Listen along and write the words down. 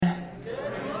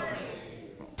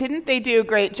didn't they do a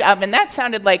great job? And that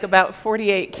sounded like about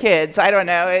 48 kids. I don't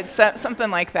know. It's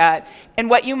something like that. And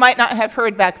what you might not have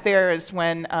heard back there is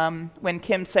when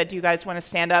Kim said, "Do you guys want to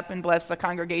stand up and bless the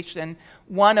congregation?"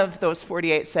 One of those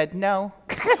 48 said no.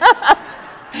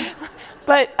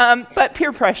 But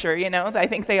peer pressure, I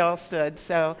think they all stood.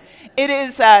 So it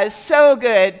is so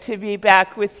good to be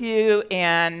back with you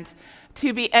and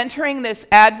to be entering this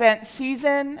Advent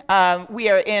season. We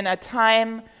are in a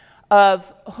time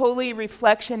of holy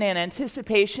reflection and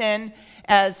anticipation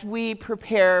as we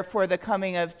prepare for the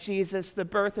coming of Jesus, the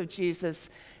birth of Jesus.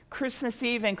 Christmas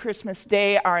Eve and Christmas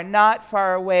Day are not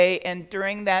far away, and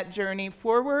during that journey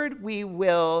forward, we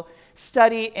will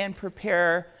study and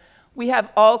prepare. We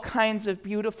have all kinds of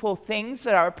beautiful things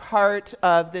that are part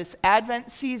of this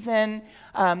Advent season.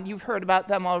 You've heard about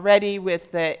them already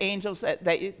with the angels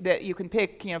that you can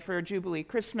pick, for Jubilee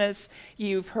Christmas.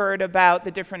 You've heard about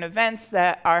the different events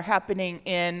that are happening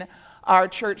in our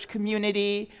church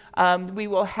community. We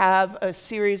will have a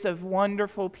series of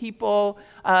wonderful people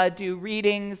do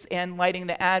readings and lighting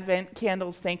the Advent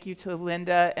candles. Thank you to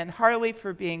Linda and Harley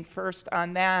for being first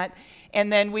on that.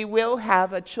 And then we will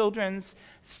have a children's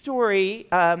story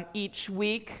each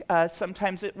week.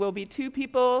 Sometimes it will be two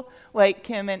people like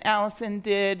Kim and Allison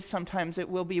did. Sometimes it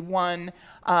will be one.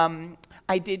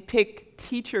 I did pick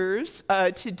teachers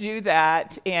to do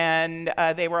that, and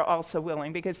they were also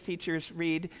willing because teachers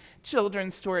read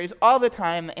children's stories all the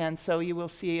time, and so you will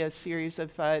see a series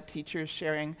of teachers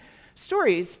sharing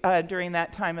stories during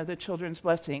that time of the Children's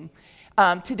Blessing.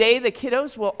 Today, the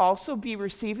kiddos will also be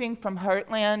receiving from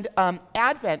Heartland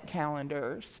Advent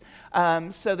calendars.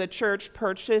 So the church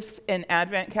purchased an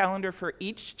Advent calendar for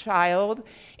each child,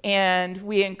 and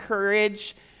we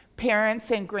encourage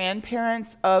parents and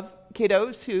grandparents of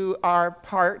kiddos who are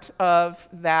part of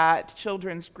that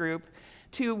children's group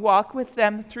to walk with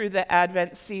them through the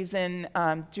Advent season,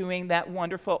 doing that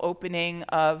wonderful opening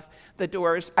of the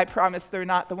doors. I promise they're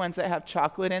not the ones that have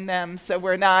chocolate in them, so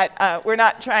we're not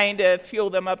trying to fuel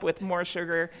them up with more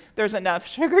sugar. There's enough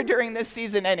sugar during this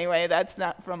season anyway. That's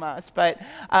not from us. But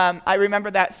I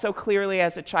remember that so clearly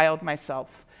as a child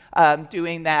myself,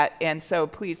 doing that. And so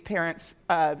please, parents,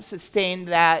 sustain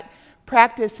that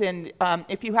practice. And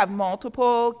if you have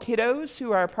multiple kiddos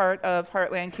who are part of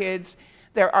Heartland Kids,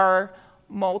 there are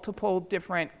multiple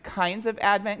different kinds of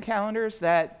Advent calendars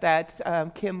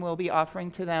that Kim will be offering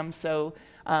to them. So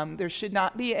there should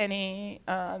not be any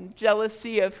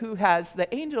jealousy of who has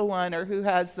the angel one or who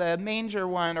has the manger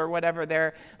one or whatever.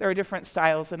 There are different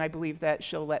styles, and I believe that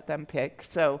she'll let them pick.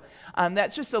 So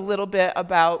that's just a little bit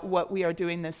about what we are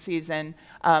doing this season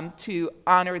to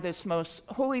honor this most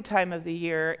holy time of the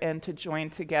year and to join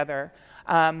together.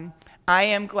 I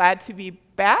am glad to be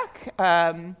back.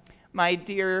 My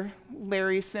dear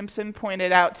Larry Simpson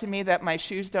pointed out to me that my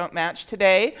shoes don't match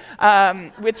today,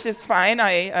 which is fine.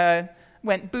 I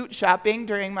went boot shopping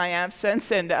during my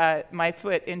absence, and my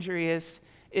foot injury is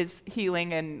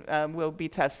healing and will be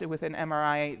tested with an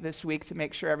MRI this week to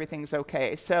make sure everything's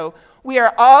okay. So we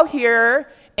are all here.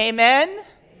 Amen? Amen.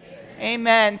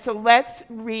 Amen. So let's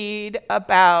read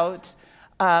about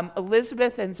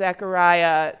Elizabeth and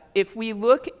Zechariah. If we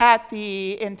look at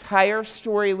the entire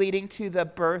story leading to the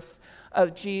birth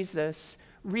of Jesus,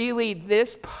 really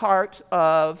this part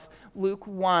of Luke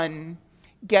 1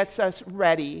 gets us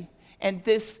ready. And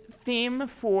this theme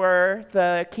for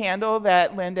the candle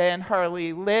that Linda and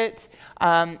Harley lit,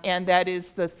 and that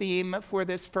is the theme for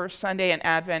this first Sunday in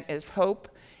Advent, is hope.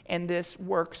 And this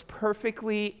works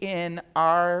perfectly in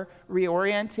our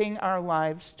reorienting our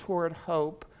lives toward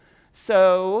hope.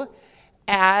 So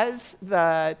as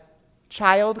the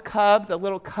child cub, the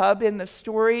little cub in the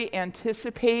story,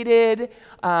 anticipated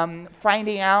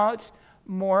finding out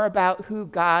more about who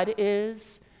God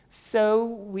is, so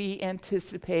we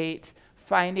anticipate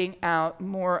finding out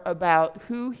more about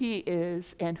who He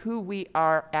is and who we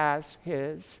are as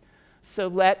His. So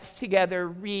let's together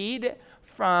read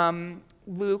from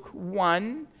Luke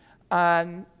 1,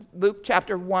 Luke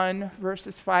chapter 1,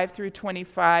 verses 5 through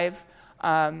 25,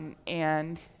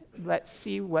 and let's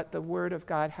see what the Word of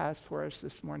God has for us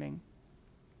this morning.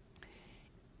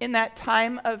 In that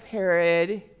time of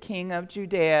Herod, king of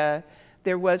Judea,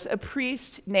 there was a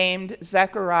priest named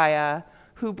Zechariah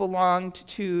who belonged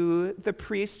to the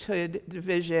priesthood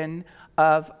division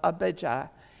of Abijah.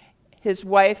 His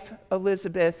wife,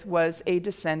 Elizabeth, was a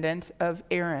descendant of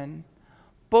Aaron.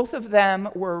 Both of them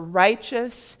were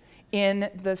righteous in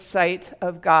the sight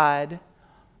of God,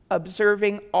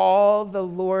 observing all the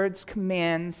Lord's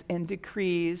commands and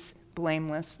decrees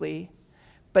blamelessly.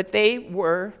 But they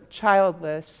were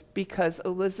childless because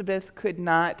Elizabeth could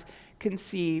not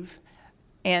conceive,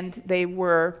 and they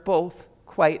were both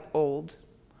quite old.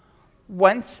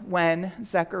 Once when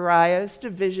Zechariah's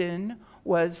division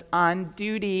was on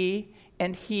duty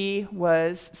and he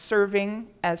was serving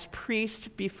as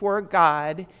priest before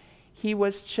God, he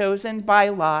was chosen by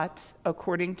lot,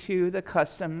 according to the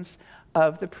customs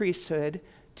of the priesthood,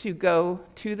 to go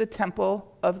to the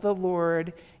temple of the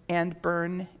Lord and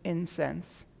burn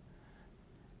incense.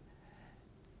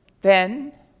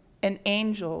 Then an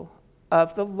angel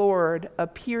of the Lord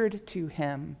appeared to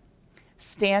him,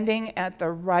 standing at the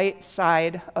right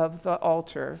side of the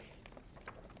altar.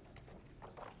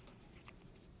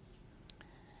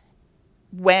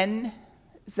 When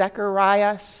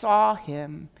Zechariah saw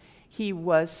him, he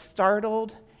was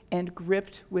startled and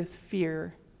gripped with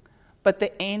fear. But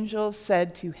the angel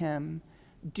said to him,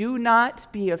 "Do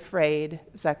not be afraid,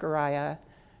 Zechariah.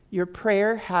 Your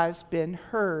prayer has been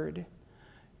heard.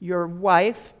 Your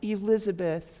wife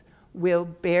Elizabeth will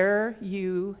bear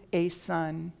you a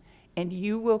son, and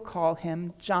you will call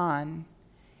him John.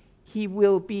 He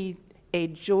will be a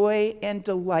joy and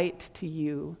delight to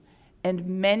you, and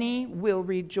many will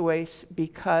rejoice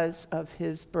because of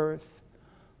his birth.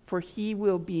 For he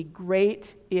will be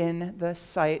great in the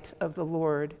sight of the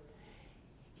Lord.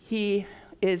 He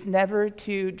is never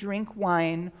to drink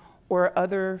wine or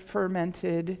other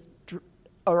fermented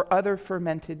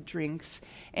drinks,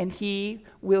 and he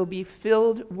will be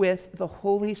filled with the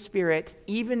Holy Spirit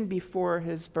even before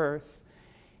his birth.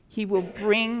 He will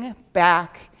bring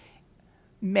back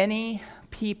many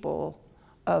people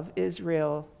of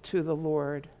Israel to the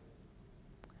Lord."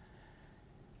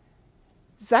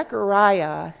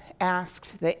 Zechariah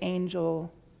asked the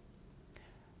angel,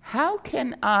 "How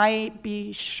can I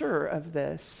be sure of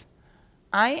this?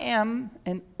 I am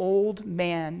an old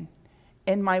man,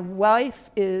 and my wife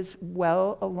is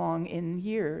well along in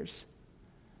years."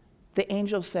 The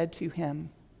angel said to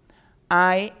him,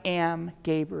 "I am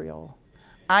Gabriel.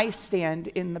 I stand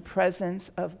in the presence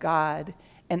of God,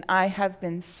 and I have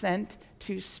been sent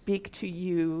to speak to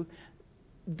you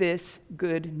this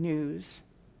good news.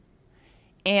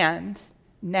 And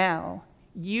now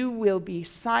you will be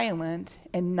silent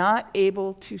and not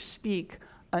able to speak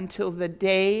until the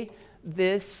day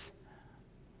this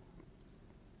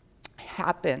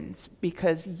happens,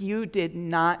 because you did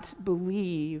not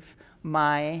believe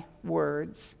my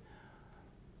words,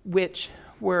 which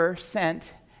were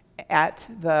sent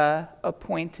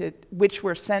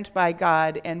by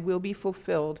God and will be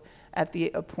fulfilled at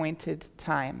the appointed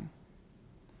time."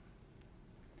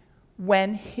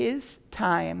 When his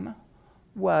time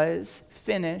was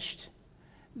finished,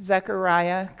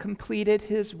 Zechariah completed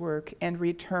his work and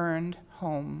returned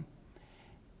home.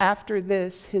 After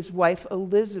this, his wife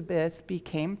Elizabeth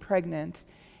became pregnant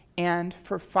and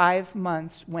for 5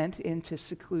 months went into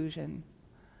seclusion.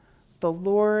 "The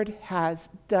Lord has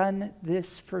done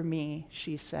this for me,"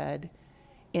 she said.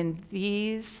 In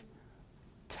this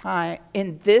time,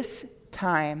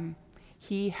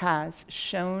 he has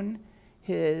shown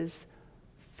his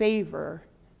favor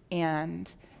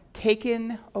and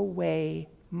taken away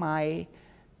my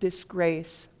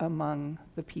disgrace among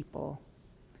the people.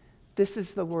 This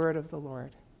is the word of the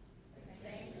Lord.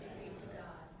 Thanks be to God.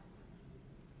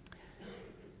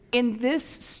 In this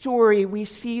story, we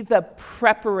see the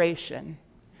preparation.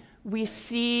 We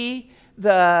see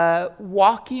the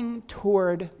walking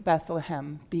toward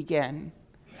Bethlehem begin.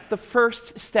 The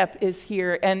first step is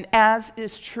here, and as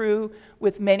is true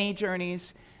with many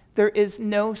journeys, there is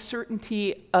no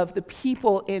certainty of the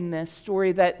people in this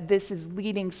story that this is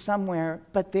leading somewhere,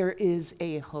 but there is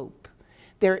a hope.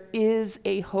 There is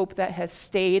a hope that has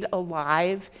stayed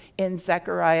alive in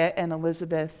Zechariah and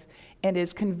Elizabeth and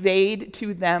is conveyed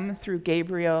to them through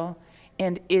Gabriel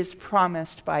and is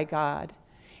promised by God.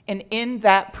 And in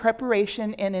that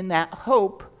preparation and in that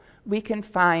hope, we can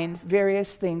find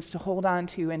various things to hold on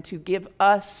to and to give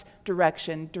us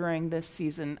direction during this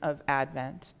season of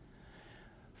Advent.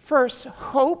 First,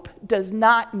 hope does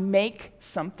not make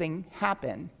something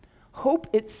happen.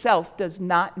 Hope itself does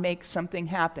not make something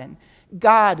happen.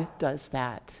 God does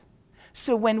that.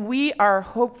 So when we are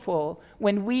hopeful,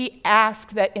 when we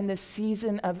ask that in the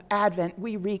season of Advent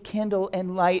we rekindle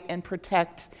and light and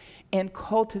protect and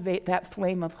cultivate that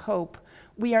flame of hope,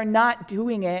 we are not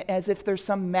doing it as if there's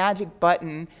some magic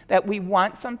button that we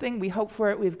want something, we hope for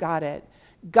it, we've got it.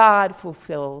 God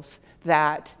fulfills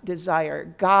that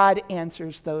desire. God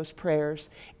answers those prayers.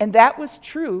 And that was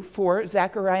true for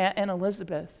Zechariah and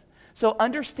Elizabeth. So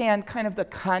understand kind of the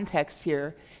context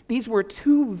here. These were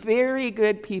two very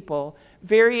good people,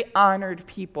 very honored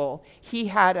people. He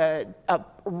had a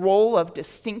role of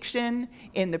distinction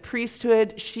in the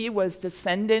priesthood. She was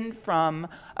descendant from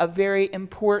a very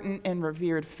important and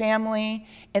revered family,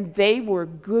 and they were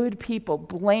good people,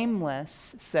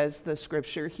 blameless, says the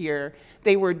scripture here.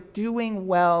 They were doing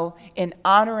well in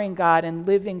honoring God and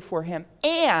living for him.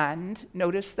 And,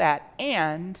 notice that,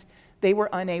 and they were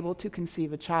unable to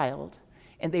conceive a child.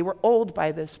 And they were old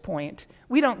by this point.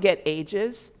 We don't get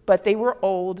ages, but they were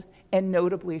old, and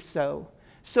notably so.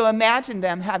 So imagine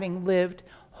them having lived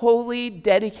holy,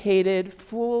 dedicated,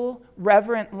 full,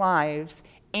 reverent lives,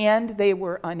 and they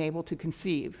were unable to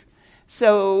conceive.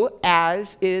 So,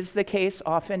 as is the case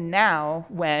often now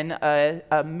when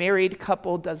a married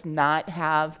couple does not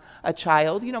have a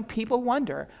child, people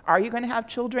wonder, are you going to have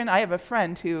children? I have a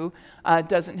friend who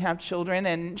doesn't have children,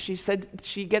 and she said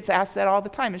she gets asked that all the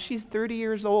time. And she's 30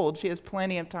 years old. She has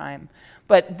plenty of time.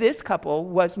 But this couple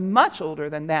was much older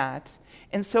than that.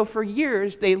 And so for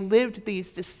years, they lived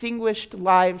these distinguished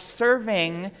lives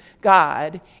serving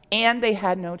God, and they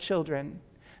had no children.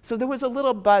 So there was a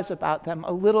little buzz about them,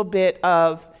 a little bit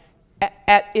of,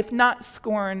 if not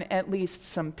scorn, at least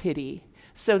some pity.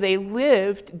 So they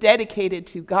lived dedicated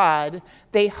to God.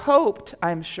 They hoped,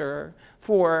 I'm sure,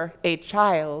 for a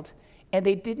child, and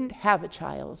they didn't have a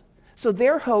child. So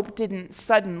their hope didn't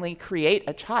suddenly create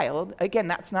a child. Again,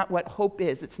 that's not what hope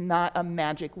is. It's not a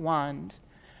magic wand.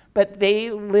 But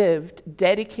they lived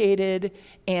dedicated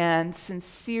and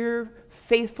sincere,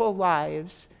 faithful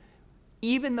lives,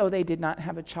 even though they did not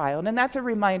have a child. And that's a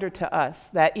reminder to us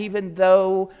that even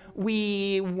though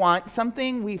we want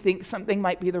something, we think something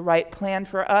might be the right plan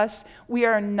for us, we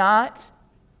are not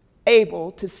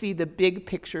able to see the big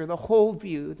picture, the whole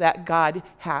view that God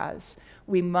has.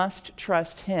 We must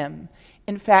trust him.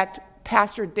 In fact,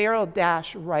 Pastor Daryl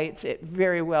Dash writes it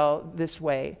very well this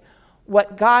way.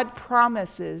 What God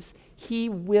promises, he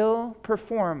will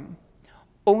perform.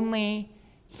 Only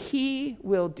he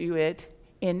will do it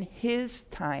in his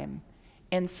time,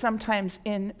 and sometimes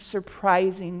in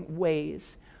surprising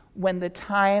ways. When the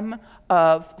time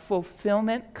of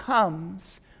fulfillment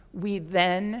comes, we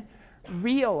then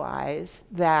realize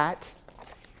that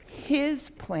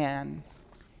his plan,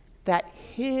 that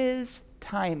his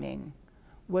timing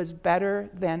was better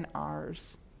than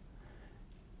ours.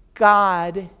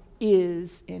 God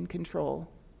is in control.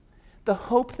 The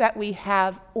hope that we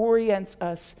have orients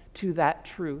us to that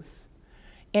truth.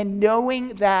 And knowing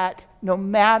that no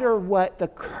matter what the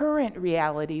current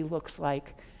reality looks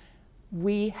like,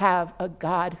 we have a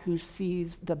God who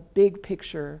sees the big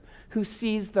picture, who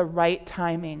sees the right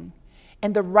timing.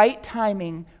 And the right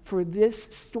timing for this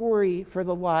story, for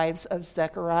the lives of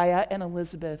Zechariah and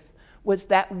Elizabeth, was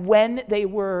that when they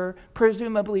were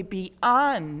presumably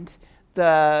beyond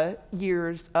the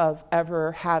years of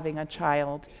ever having a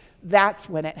child, that's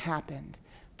when it happened.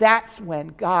 That's when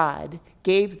God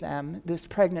gave them this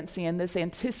pregnancy and this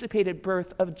anticipated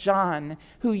birth of John,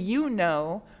 who you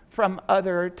know from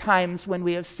other times when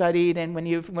we have studied and when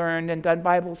you've learned and done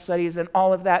Bible studies and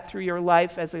all of that through your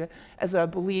life as a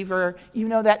believer. You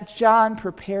know that John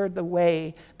prepared the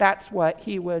way. That's what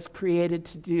he was created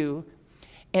to do.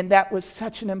 And that was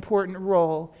such an important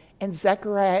role. And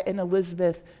Zechariah and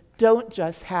Elizabeth don't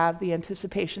just have the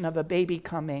anticipation of a baby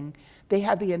coming. They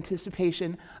have the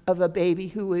anticipation of a baby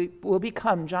who will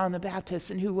become John the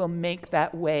Baptist and who will make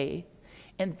that way.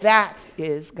 And that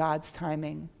is God's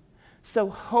timing. So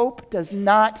hope does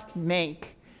not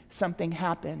make something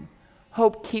happen.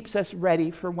 Hope keeps us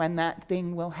ready for when that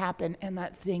thing will happen, and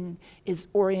that thing is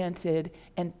oriented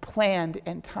and planned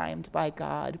and timed by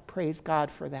God. Praise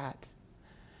God for that.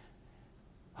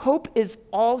 Hope is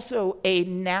also a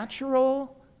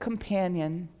natural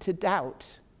companion to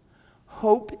doubt.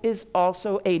 Hope is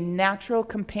also a natural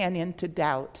companion to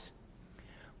doubt.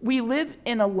 We live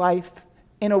in a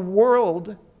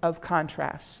world of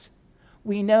contrasts.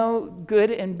 We know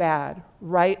good and bad,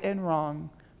 right and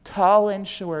wrong, tall and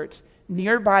short,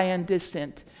 nearby and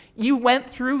distant. You went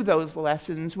through those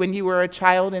lessons when you were a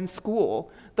child in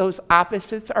school. Those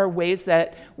opposites are ways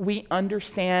that we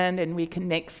understand and we can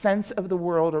make sense of the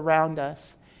world around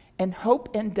us. And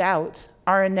hope and doubt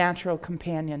are a natural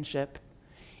companionship.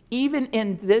 Even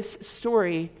in this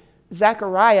story,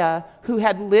 Zechariah, who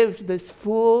had lived this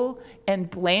full and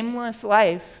blameless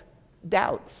life,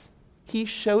 doubts. He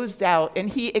shows doubt, and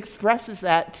he expresses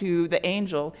that to the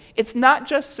angel. It's not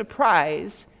just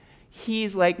surprise.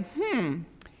 He's like,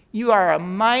 you are a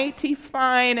mighty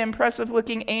fine,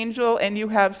 impressive-looking angel, and you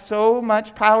have so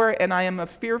much power, and I am a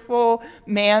fearful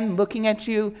man looking at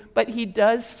you. But he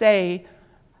does say,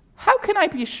 How can I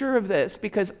be sure of this?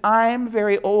 Because I'm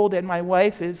very old and my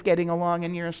wife is getting along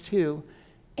in years too.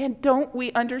 And don't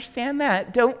we understand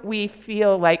that? Don't we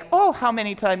feel like, oh, how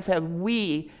many times have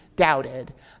we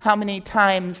doubted? How many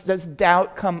times does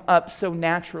doubt come up so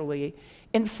naturally?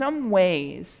 In some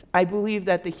ways, I believe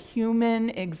that the human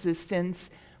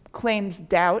existence claims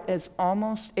doubt as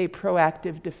almost a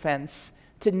proactive defense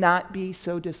to not be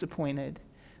so disappointed.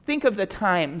 Think of the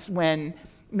times when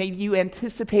maybe you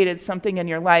anticipated something in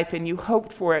your life and you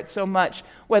hoped for it so much,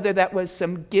 whether that was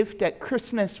some gift at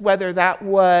Christmas, whether that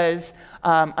was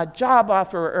a job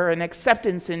offer or an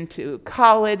acceptance into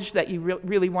college that you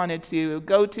really wanted to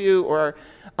go to, or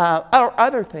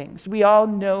other things. We all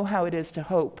know how it is to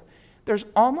hope. There's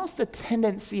almost a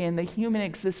tendency in the human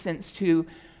existence to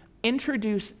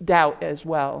introduce doubt as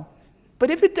well. But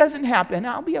if it doesn't happen,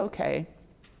 I'll be okay.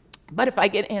 But if I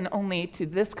get in only to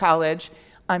this college,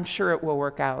 I'm sure it will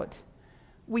work out.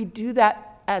 We do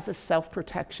that as a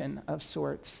self-protection of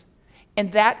sorts. And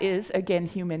that is, again,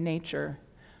 human nature.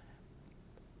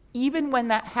 Even when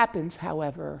that happens,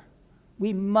 however,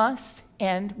 we must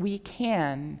and we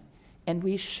can and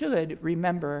we should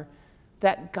remember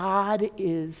that God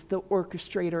is the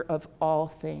orchestrator of all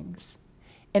things.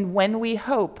 And when we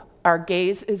hope, our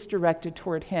gaze is directed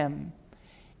toward Him.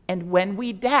 And when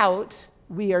we doubt,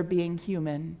 we are being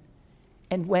human.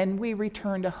 And when we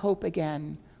return to hope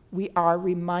again, we are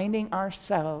reminding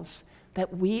ourselves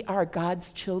that we are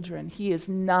God's children. He is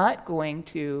not going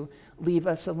to leave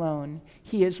us alone.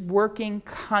 He is working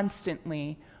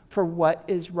constantly for what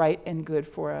is right and good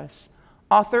for us.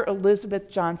 Author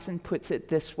Elizabeth Johnson puts it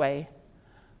this way: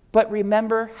 but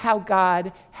remember how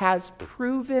God has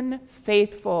proven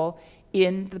faithful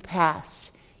in the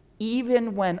past,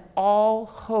 even when all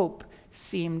hope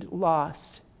seemed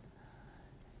lost.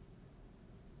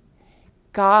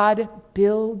 God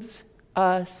builds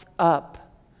us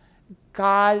up.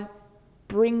 God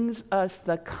brings us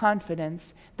the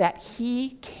confidence that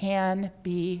He can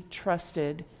be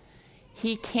trusted.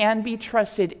 He can be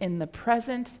trusted in the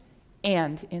present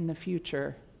and in the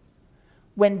future.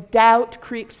 When doubt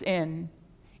creeps in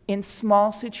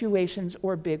small situations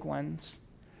or big ones,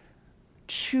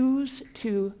 choose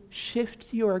to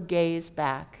shift your gaze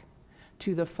back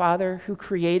to the Father who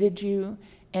created you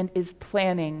and is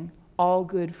planning all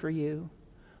good for you.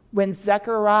 When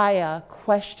Zechariah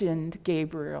questioned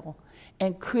Gabriel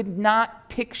and could not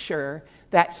picture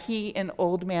that he, an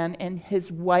old man, and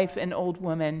his wife, an old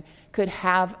woman, could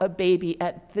have a baby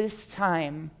at this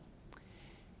time,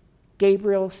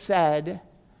 Gabriel said,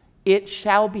 "It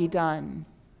shall be done."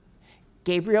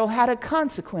 Gabriel had a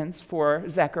consequence for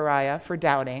Zechariah for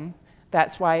doubting.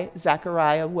 That's why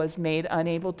Zechariah was made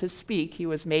unable to speak. He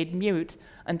was made mute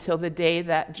until the day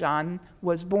that John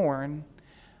was born.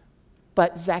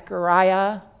 But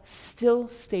Zechariah still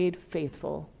stayed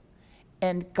faithful,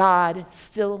 and God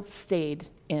still stayed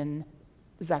in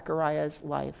Zechariah's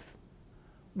life.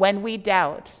 When we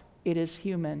doubt, it is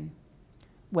human.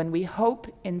 When we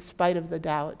hope in spite of the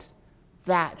doubt,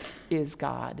 that is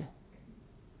God.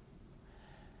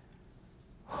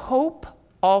 Hope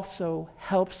also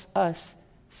helps us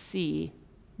see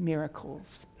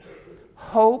miracles.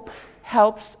 Hope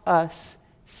helps us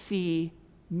see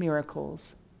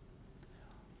miracles.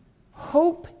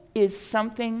 Hope is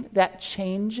something that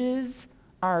changes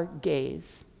our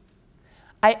gaze.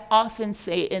 I often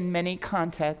say in many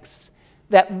contexts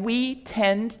that we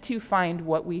tend to find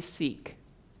what we seek.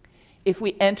 If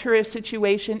we enter a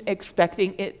situation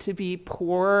expecting it to be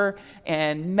poor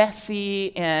and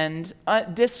messy and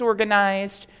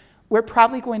disorganized, we're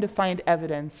probably going to find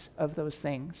evidence of those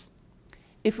things.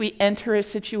 If we enter a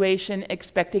situation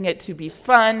expecting it to be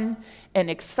fun and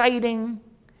exciting,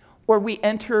 or we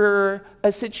enter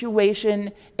a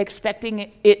situation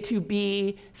expecting it to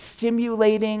be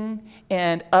stimulating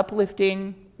and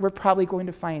uplifting, we're probably going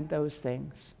to find those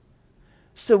things.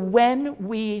 So when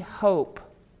we hope,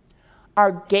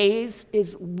 our gaze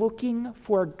is looking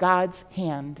for God's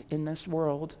hand in this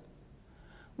world.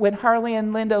 When Harley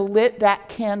and Linda lit that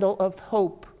candle of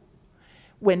hope,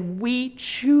 when we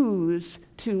choose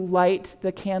to light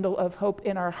the candle of hope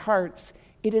in our hearts,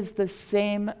 it is the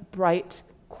same bright,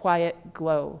 quiet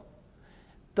glow.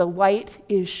 The light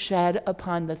is shed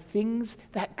upon the things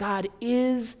that God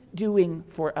is doing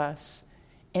for us.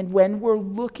 And when we're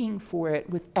looking for it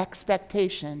with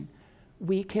expectation,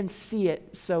 we can see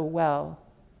it so well.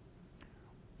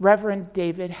 Reverend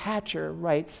David Hatcher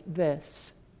writes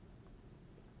this: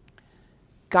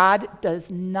 God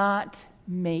does not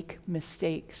make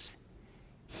mistakes.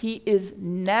 He is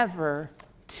never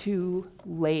too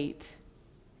late.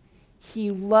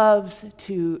 He loves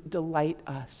to delight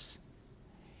us.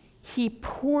 He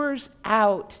pours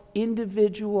out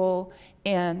individual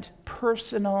and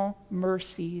personal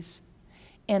mercies,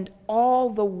 and all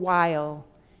the while,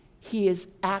 he is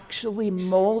actually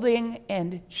molding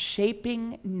and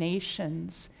shaping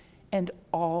nations and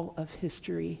all of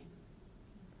history.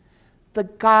 The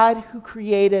God who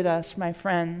created us, my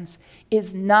friends,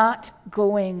 is not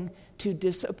going to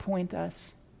disappoint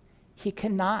us. He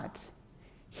cannot.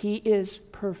 He is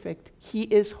perfect. He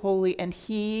is holy, and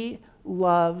he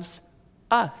loves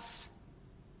us.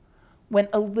 When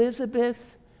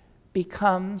Elizabeth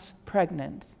becomes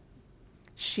pregnant,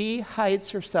 she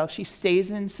hides herself. She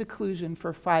stays in seclusion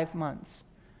for 5 months.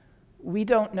 We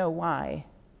don't know why.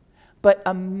 But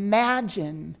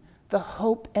imagine the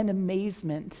hope and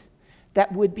amazement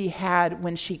that would be had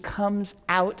when she comes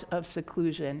out of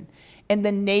seclusion. And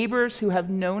the neighbors who have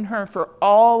known her for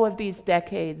all of these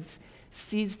decades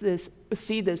see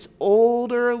this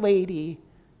older lady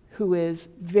who is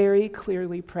very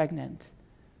clearly pregnant.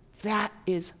 That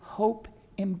is hope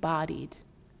embodied.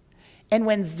 And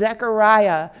when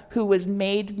Zechariah, who was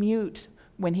made mute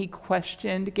when he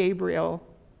questioned Gabriel,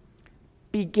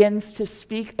 begins to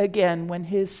speak again when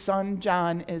his son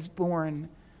John is born,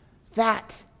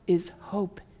 that is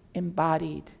hope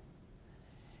embodied.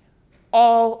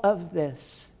 All of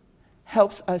this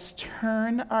helps us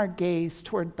turn our gaze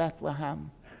toward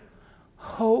Bethlehem.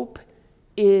 Hope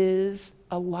is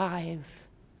alive.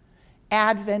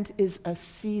 Advent is a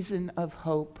season of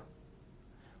hope.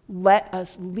 Let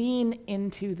us lean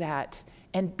into that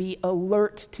and be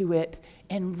alert to it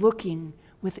and looking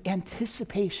with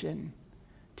anticipation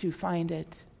to find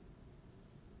it.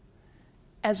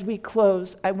 As we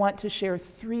close, I want to share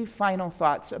 3 final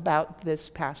thoughts about this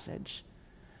passage.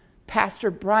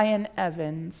 Pastor Brian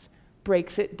Evans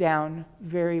breaks it down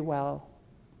very well.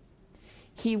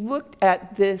 He looked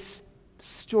at this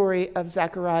story of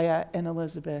Zechariah and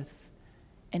Elizabeth,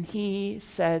 and he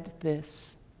said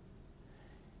this: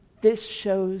 this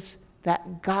shows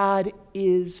that God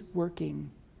is working.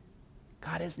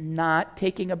 God is not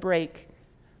taking a break.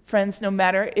 Friends, no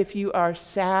matter if you are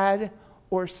sad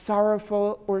or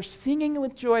sorrowful or singing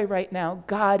with joy right now,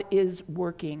 God is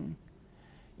working.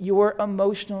 Your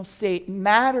emotional state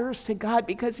matters to God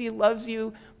because he loves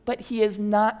you, but he is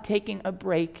not taking a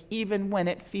break even when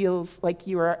it feels like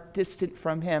you are distant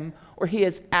from him or he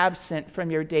is absent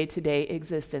from your day-to-day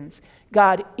existence.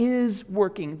 God is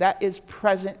working. That is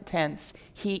present tense.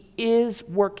 He is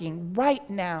working right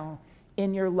now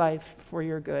in your life for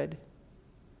your good.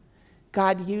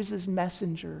 God uses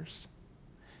messengers.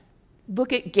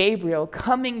 Look at Gabriel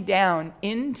coming down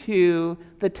into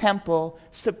the temple,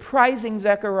 surprising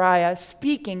Zechariah,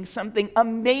 speaking something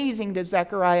amazing to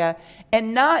Zechariah,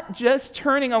 and not just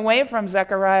turning away from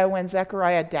Zechariah when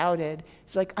Zechariah doubted.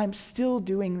 It's like, I'm still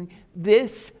doing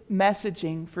this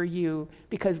messaging for you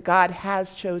because God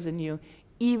has chosen you.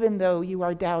 Even though you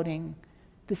are doubting,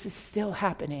 this is still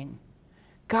happening.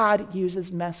 God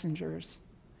uses messengers.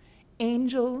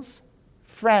 Angels,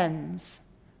 friends,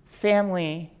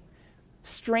 family,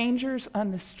 strangers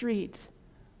on the street.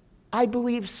 I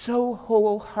believe so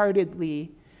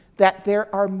wholeheartedly that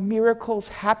there are miracles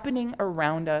happening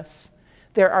around us.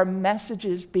 There are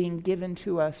messages being given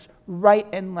to us right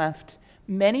and left,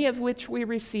 many of which we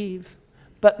receive,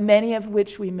 but many of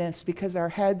which we miss because our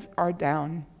heads are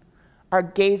down. Our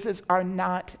gazes are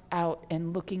not out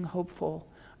and looking hopeful.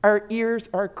 Our ears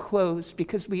are closed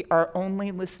because we are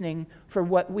only listening for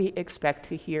what we expect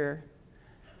to hear.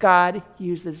 God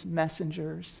uses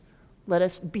messengers. Let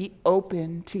us be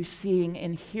open to seeing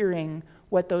and hearing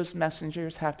what those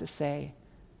messengers have to say.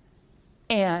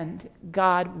 And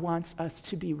God wants us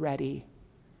to be ready.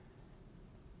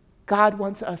 God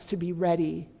wants us to be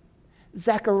ready.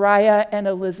 Zechariah and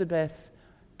Elizabeth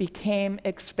became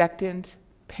expectant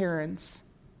parents,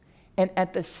 and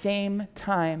at the same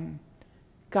time,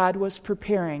 God was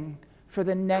preparing for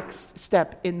the next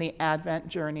step in the Advent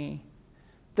journey,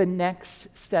 the next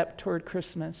step toward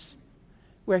Christmas,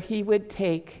 where he would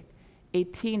take a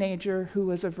teenager who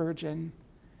was a virgin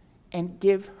and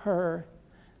give her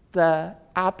the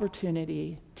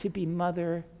opportunity to be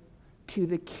mother to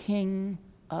the King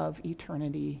of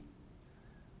eternity.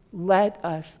 Let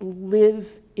us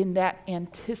live in that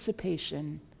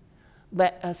anticipation.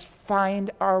 Let us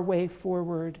find our way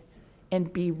forward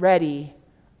and be ready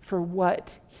for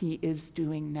what he is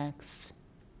doing next.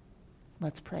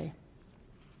 Let's pray.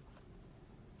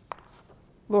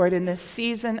 Lord, in this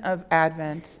season of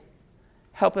Advent,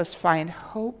 help us find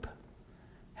hope.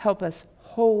 Help us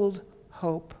hold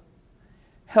hope.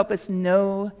 Help us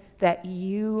know that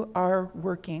you are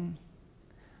working.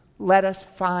 Let us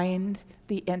find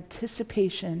the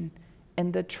anticipation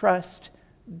and the trust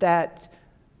that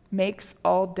makes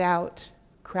all doubt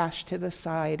crash to the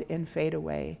side and fade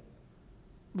away.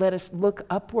 Let us look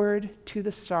upward to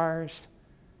the stars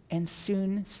and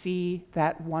soon see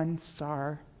that one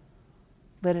star.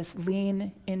 Let us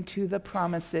lean into the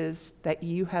promises that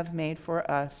you have made for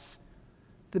us,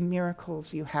 the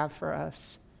miracles you have for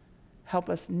us. Help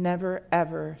us never,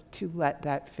 ever to let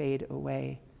that fade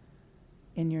away.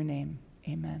 In your name,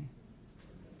 amen.